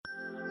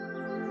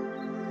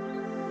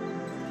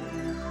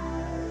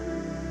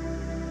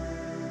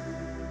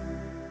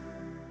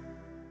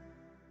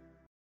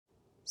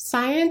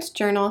Science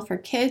Journal for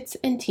Kids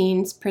and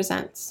Teens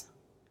presents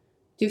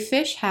Do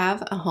Fish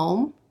Have a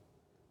Home?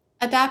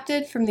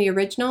 Adapted from the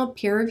original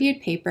peer-reviewed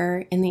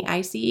paper in the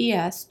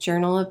ICES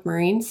Journal of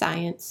Marine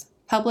Science,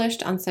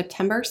 published on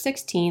September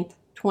 16,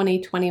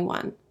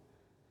 2021.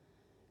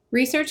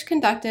 Research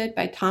conducted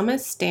by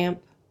Thomas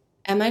Stamp,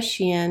 Emma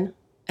Sheehan,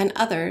 and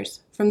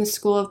others from the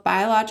School of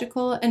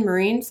Biological and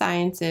Marine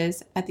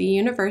Sciences at the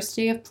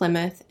University of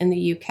Plymouth in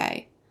the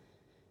UK.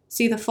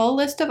 See the full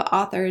list of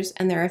authors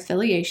and their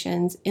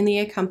affiliations in the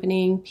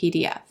accompanying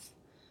PDF.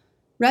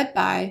 Read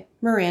by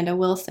Miranda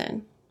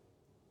Wilson.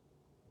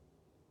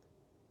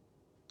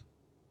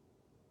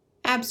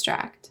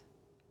 Abstract.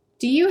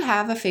 Do you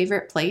have a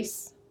favorite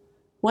place?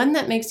 One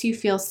that makes you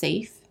feel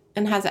safe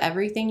and has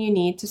everything you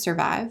need to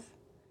survive?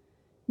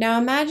 Now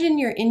imagine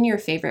you're in your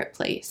favorite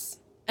place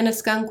and a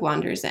skunk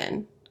wanders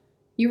in.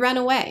 You run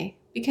away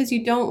because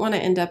you don't want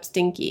to end up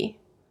stinky.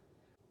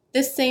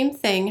 This same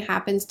thing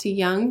happens to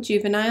young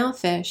juvenile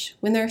fish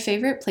when their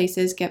favorite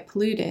places get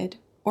polluted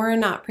or are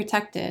not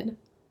protected.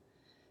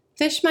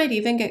 Fish might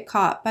even get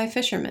caught by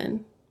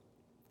fishermen.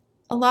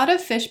 A lot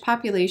of fish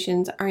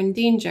populations are in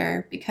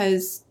danger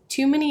because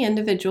too many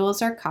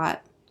individuals are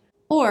caught,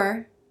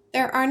 or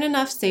there aren't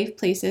enough safe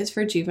places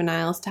for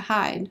juveniles to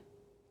hide.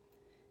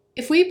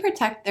 If we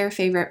protect their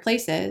favorite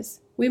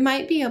places, we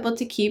might be able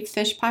to keep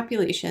fish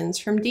populations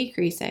from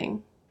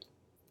decreasing.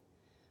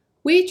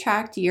 We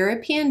tracked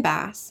European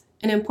bass,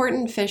 an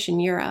important fish in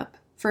Europe,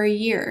 for a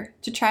year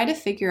to try to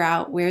figure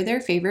out where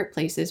their favorite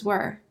places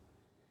were.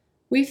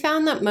 We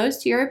found that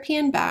most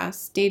European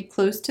bass stayed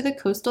close to the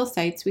coastal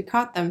sites we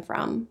caught them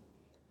from.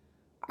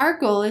 Our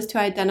goal is to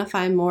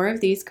identify more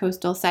of these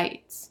coastal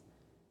sites.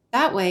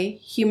 That way,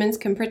 humans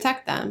can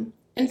protect them,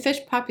 and fish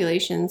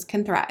populations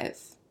can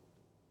thrive.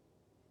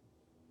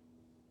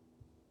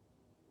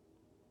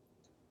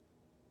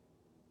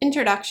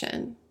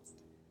 Introduction.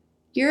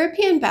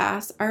 European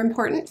bass are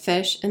important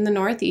fish in the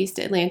Northeast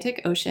Atlantic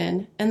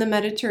Ocean and the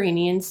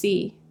Mediterranean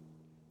Sea.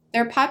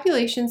 Their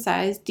population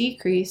size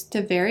decreased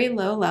to very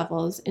low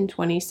levels in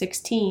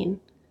 2016.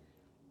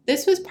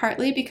 This was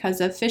partly because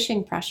of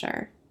fishing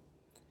pressure.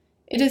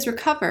 It has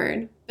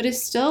recovered, but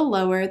is still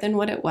lower than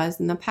what it was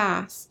in the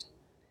past.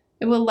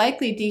 It will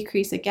likely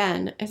decrease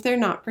again if they're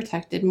not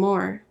protected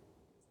more.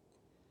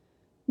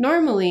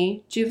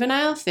 Normally,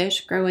 juvenile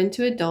fish grow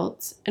into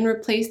adults and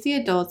replace the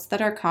adults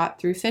that are caught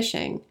through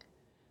fishing.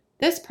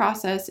 This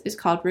process is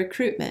called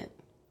recruitment.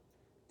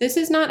 This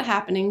is not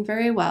happening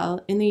very well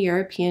in the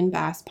European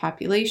bass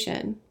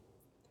population.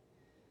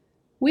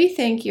 We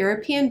think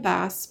European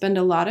bass spend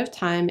a lot of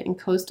time in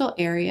coastal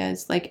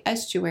areas like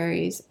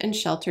estuaries and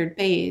sheltered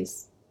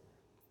bays.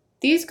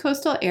 These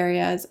coastal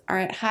areas are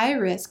at high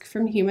risk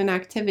from human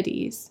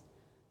activities.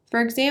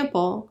 For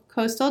example,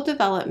 coastal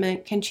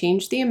development can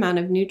change the amount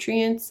of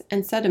nutrients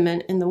and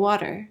sediment in the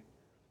water.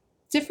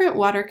 Different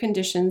water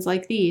conditions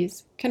like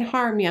these can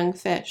harm young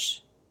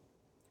fish.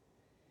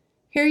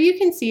 Here you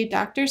can see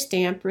Dr.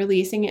 Stamp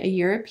releasing a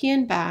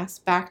European bass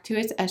back to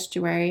its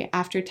estuary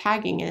after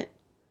tagging it.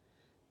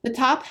 The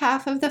top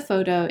half of the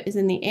photo is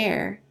in the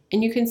air,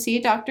 and you can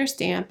see Dr.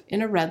 Stamp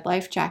in a red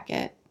life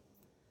jacket.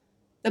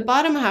 The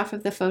bottom half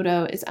of the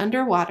photo is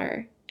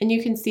underwater, and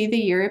you can see the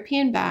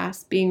European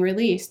bass being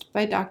released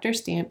by Dr.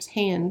 Stamp's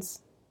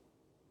hands.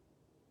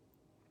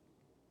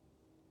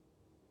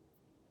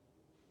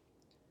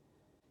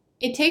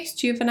 It takes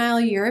juvenile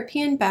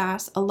European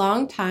bass a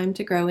long time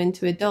to grow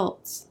into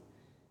adults.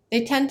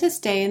 They tend to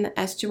stay in the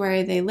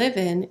estuary they live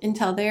in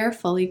until they are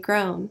fully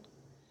grown.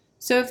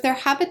 So if their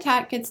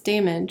habitat gets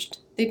damaged,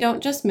 they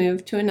don't just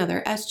move to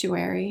another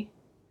estuary.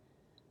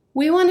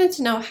 We wanted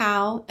to know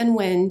how and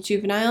when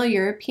juvenile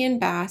European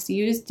bass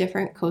use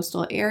different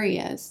coastal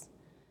areas.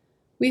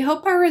 We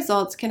hope our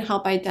results can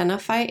help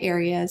identify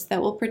areas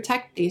that will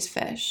protect these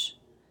fish.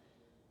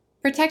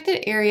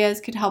 Protected areas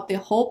could help the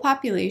whole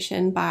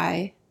population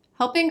by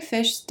helping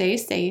fish stay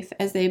safe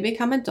as they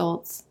become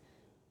adults,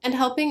 and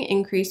helping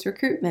increase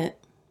recruitment.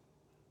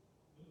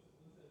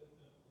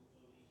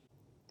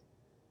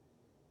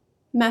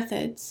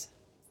 Methods.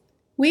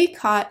 We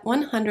caught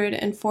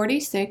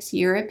 146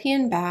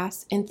 European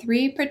bass in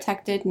 3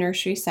 protected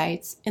nursery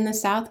sites in the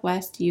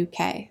southwest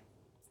UK.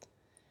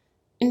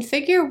 In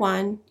Figure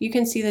 1, you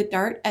can see the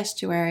Dart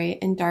Estuary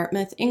in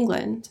Dartmouth,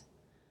 England.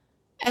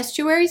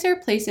 Estuaries are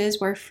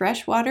places where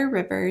freshwater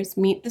rivers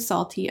meet the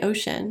salty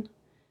ocean.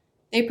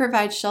 They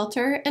provide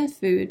shelter and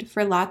food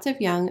for lots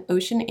of young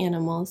ocean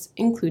animals,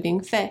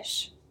 including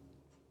fish.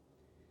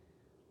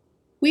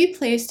 We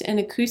placed an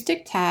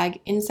acoustic tag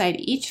inside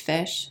each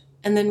fish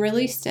and then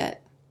released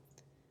it.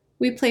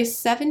 We placed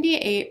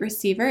 78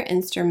 receiver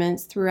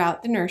instruments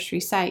throughout the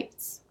nursery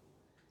sites.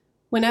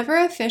 Whenever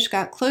a fish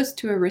got close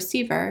to a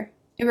receiver,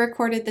 it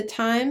recorded the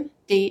time,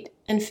 date,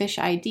 and fish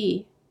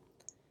ID.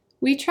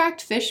 We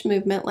tracked fish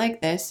movement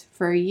like this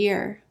for a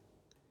year.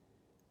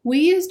 We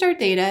used our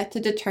data to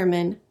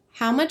determine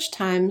how much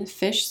time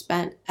fish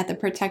spent at the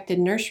protected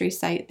nursery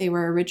site they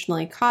were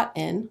originally caught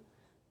in,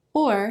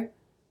 or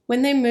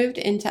when they moved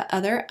into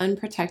other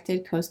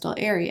unprotected coastal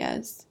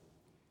areas.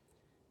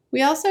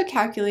 We also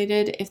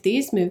calculated if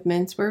these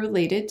movements were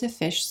related to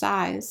fish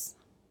size.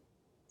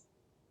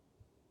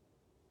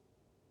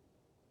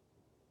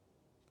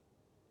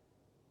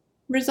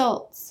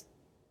 Results.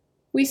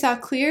 We saw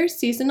clear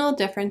seasonal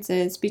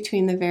differences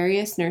between the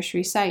various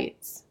nursery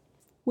sites.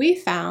 We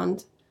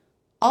found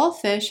all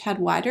fish had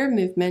wider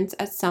movements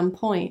at some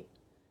point.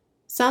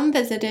 Some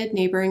visited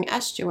neighboring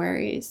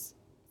estuaries.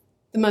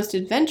 The most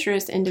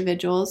adventurous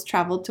individuals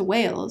traveled to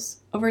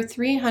Wales, over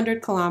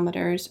 300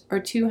 kilometers or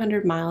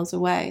 200 miles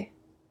away.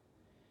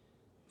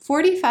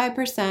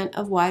 45%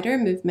 of wider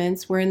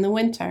movements were in the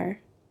winter.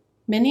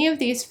 Many of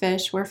these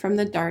fish were from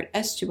the Dart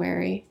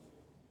estuary.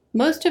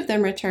 Most of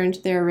them returned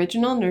to their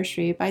original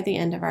nursery by the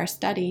end of our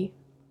study.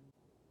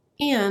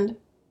 And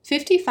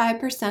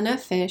 55%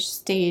 of fish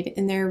stayed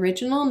in their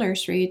original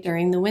nursery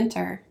during the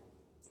winter.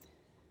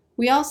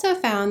 We also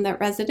found that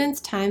residence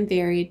time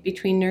varied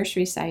between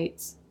nursery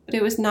sites, but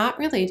it was not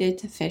related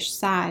to fish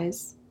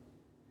size.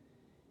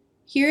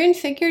 Here in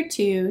Figure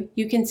 2,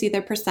 you can see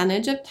the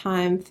percentage of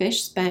time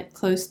fish spent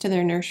close to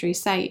their nursery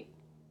site.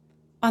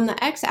 On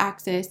the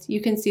x-axis,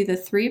 you can see the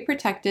 3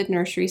 protected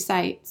nursery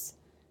sites.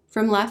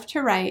 From left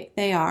to right,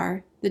 they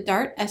are the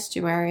Dart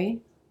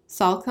Estuary,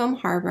 Salcombe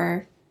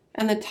Harbor,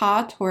 and the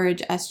Taw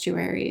Torridge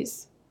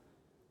estuaries.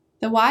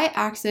 The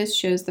y-axis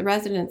shows the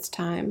residence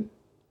time.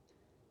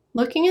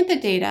 Looking at the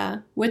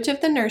data, which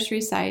of the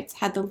nursery sites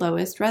had the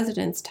lowest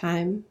residence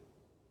time?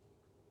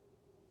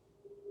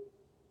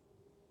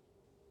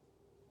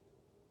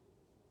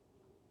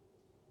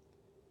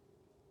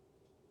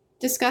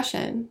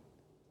 Discussion.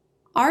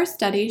 Our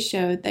study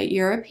showed that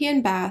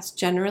European bass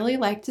generally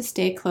like to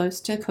stay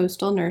close to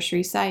coastal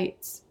nursery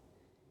sites.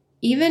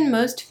 Even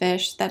most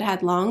fish that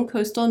had long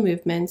coastal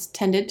movements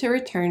tended to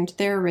return to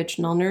their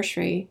original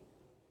nursery.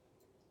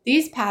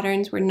 These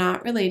patterns were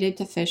not related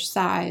to fish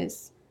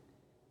size.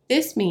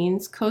 This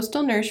means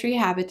coastal nursery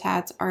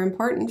habitats are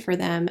important for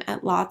them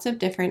at lots of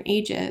different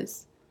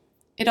ages.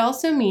 It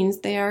also means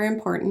they are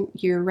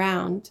important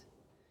year-round.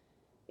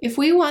 If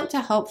we want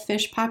to help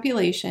fish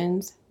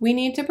populations, we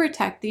need to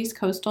protect these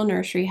coastal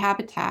nursery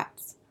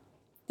habitats.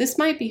 This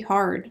might be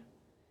hard.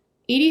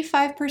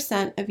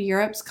 85% of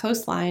Europe's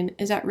coastline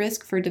is at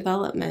risk for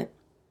development.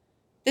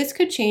 This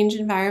could change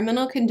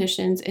environmental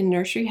conditions in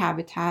nursery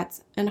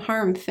habitats and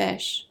harm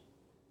fish.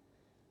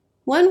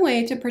 One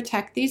way to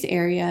protect these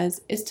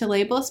areas is to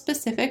label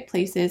specific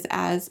places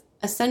as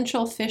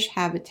essential fish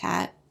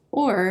habitat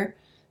or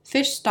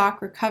fish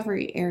stock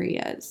recovery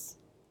areas.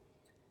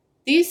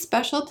 These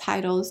special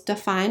titles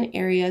define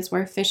areas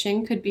where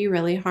fishing could be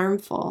really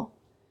harmful.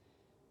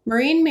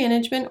 Marine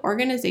management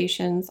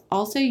organizations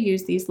also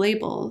use these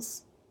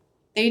labels.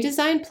 They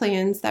design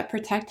plans that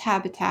protect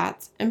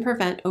habitats and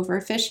prevent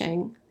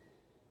overfishing.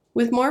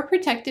 With more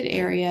protected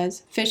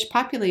areas, fish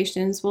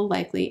populations will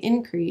likely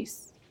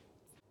increase.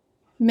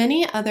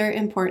 Many other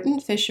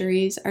important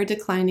fisheries are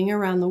declining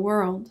around the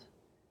world.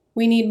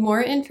 We need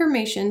more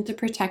information to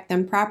protect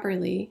them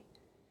properly.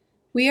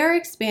 We are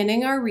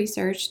expanding our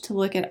research to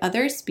look at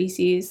other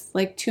species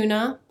like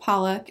tuna,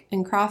 pollock,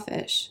 and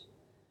crawfish.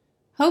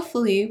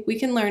 Hopefully, we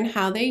can learn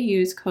how they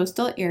use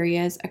coastal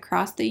areas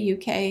across the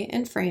UK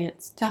and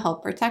France to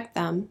help protect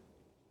them.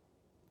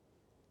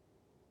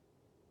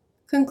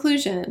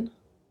 Conclusion.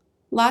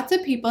 Lots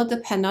of people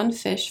depend on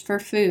fish for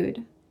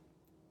food.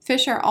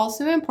 Fish are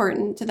also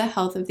important to the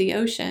health of the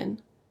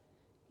ocean.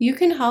 You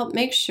can help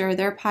make sure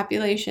their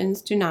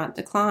populations do not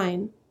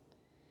decline.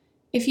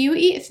 If you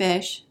eat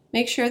fish,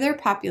 make sure their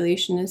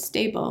population is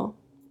stable.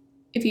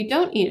 If you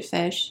don't eat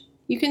fish,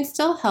 you can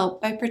still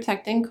help by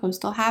protecting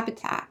coastal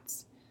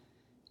habitats.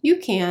 You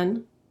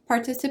can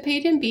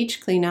participate in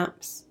beach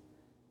cleanups,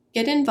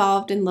 get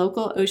involved in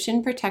local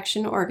ocean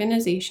protection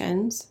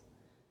organizations,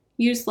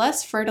 use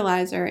less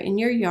fertilizer in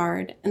your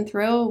yard and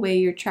throw away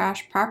your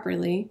trash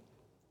properly,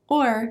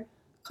 or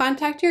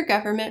contact your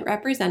government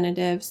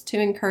representatives to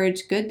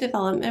encourage good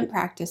development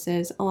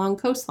practices along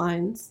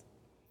coastlines.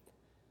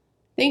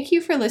 Thank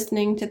you for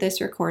listening to this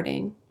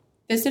recording.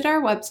 Visit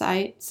our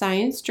website,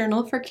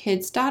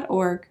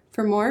 sciencejournalforkids.org,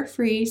 for more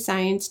free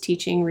science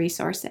teaching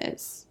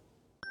resources.